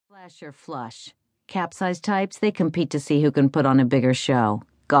Flash or flush. Capsize types, they compete to see who can put on a bigger show.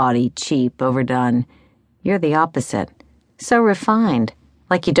 Gaudy, cheap, overdone. You're the opposite. So refined,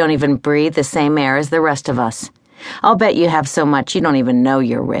 like you don't even breathe the same air as the rest of us. I'll bet you have so much you don't even know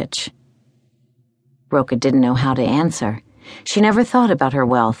you're rich. Roka didn't know how to answer. She never thought about her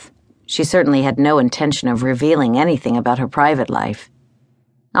wealth. She certainly had no intention of revealing anything about her private life.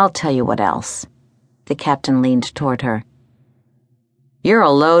 I'll tell you what else. The captain leaned toward her. You're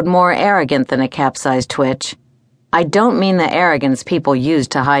a load more arrogant than a capsized twitch. I don't mean the arrogance people use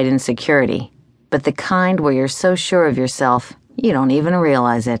to hide insecurity, but the kind where you're so sure of yourself, you don't even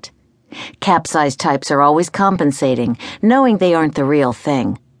realize it. Capsized types are always compensating, knowing they aren't the real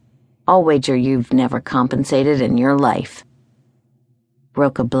thing. I'll wager you've never compensated in your life.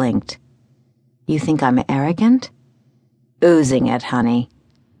 Roka blinked. You think I'm arrogant? Oozing it, honey.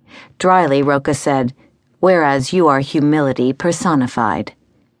 Dryly, Roka said, whereas you are humility personified.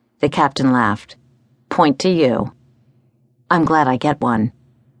 The captain laughed. Point to you. I'm glad I get one.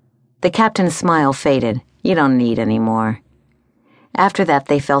 The captain's smile faded. You don't need any more. After that,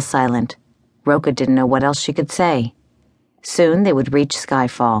 they fell silent. Roka didn't know what else she could say. Soon they would reach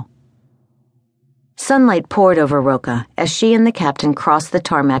Skyfall. Sunlight poured over Roka as she and the captain crossed the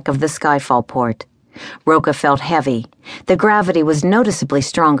tarmac of the Skyfall port. Roka felt heavy. The gravity was noticeably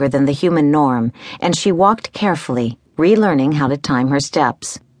stronger than the human norm, and she walked carefully, relearning how to time her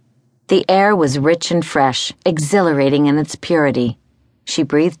steps. The air was rich and fresh, exhilarating in its purity. She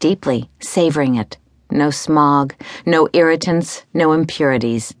breathed deeply, savoring it. No smog, no irritants, no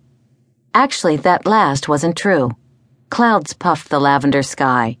impurities. Actually, that last wasn't true. Clouds puffed the lavender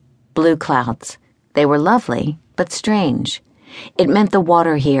sky, blue clouds. They were lovely, but strange. It meant the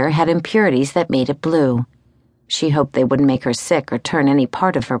water here had impurities that made it blue. She hoped they wouldn't make her sick or turn any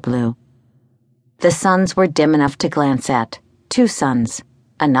part of her blue. The suns were dim enough to glance at. 2 suns.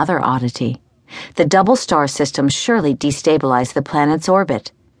 Another oddity. The double star system surely destabilized the planet's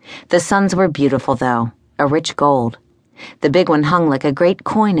orbit. The suns were beautiful, though, a rich gold. The big one hung like a great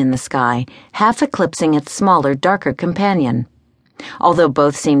coin in the sky, half eclipsing its smaller, darker companion. Although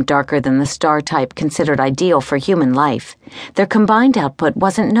both seemed darker than the star type considered ideal for human life, their combined output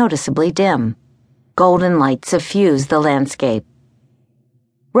wasn't noticeably dim. Golden light suffused the landscape.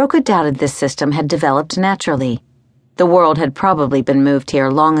 Roka doubted this system had developed naturally. The world had probably been moved here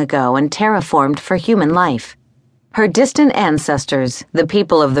long ago and terraformed for human life. Her distant ancestors, the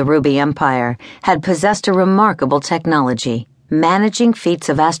people of the Ruby Empire, had possessed a remarkable technology, managing feats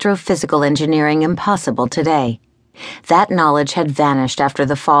of astrophysical engineering impossible today. That knowledge had vanished after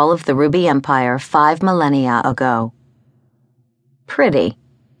the fall of the Ruby Empire 5 millennia ago. Pretty,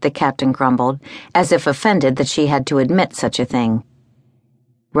 the captain grumbled, as if offended that she had to admit such a thing.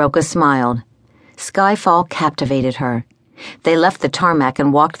 Roka smiled. Skyfall captivated her. They left the tarmac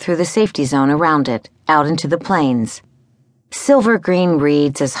and walked through the safety zone around it, out into the plains. Silver-green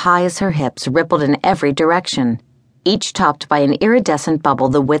reeds as high as her hips rippled in every direction, each topped by an iridescent bubble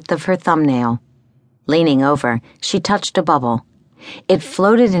the width of her thumbnail. Leaning over, she touched a bubble. It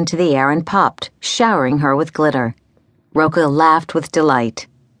floated into the air and popped, showering her with glitter. Roka laughed with delight.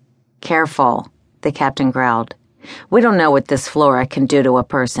 Careful, the captain growled. We don't know what this flora can do to a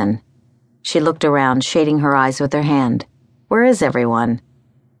person. She looked around, shading her eyes with her hand. Where is everyone?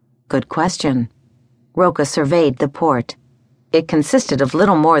 Good question. Roka surveyed the port. It consisted of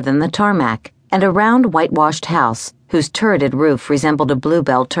little more than the tarmac and a round whitewashed house whose turreted roof resembled a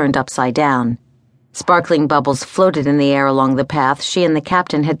bluebell turned upside down. Sparkling bubbles floated in the air along the path she and the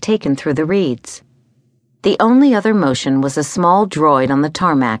captain had taken through the reeds. The only other motion was a small droid on the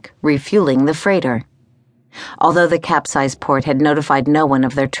tarmac, refueling the freighter. Although the capsized port had notified no one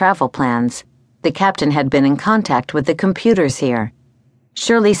of their travel plans, the captain had been in contact with the computers here.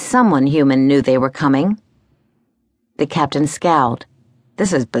 Surely someone human knew they were coming. The captain scowled.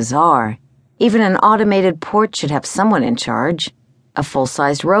 This is bizarre. Even an automated port should have someone in charge. A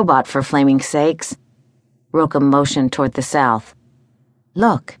full-sized robot, for flaming sakes. Roka motioned toward the south.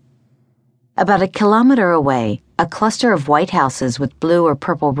 Look. About 1 kilometer away, a cluster of white houses with blue or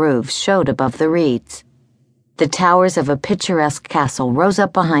purple roofs showed above the reeds. The towers of a picturesque castle rose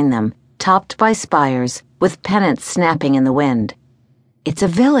up behind them, topped by spires, with pennants snapping in the wind. It's a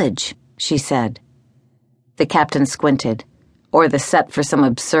village, she said. The captain squinted. Or the set for some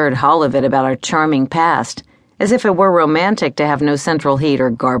absurd holovid about our charming past, as if it were romantic to have no central heat or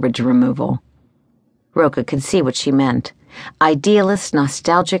garbage removal. Roka could see what she meant. Idealists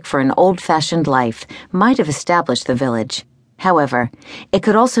nostalgic for an old-fashioned life might have established the village. However, it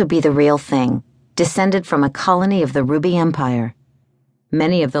could also be the real thing, descended from a colony of the Ruby Empire.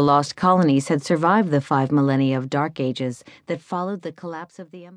 Many of the lost colonies had survived the 5 millennia of dark ages that followed the collapse of the empire.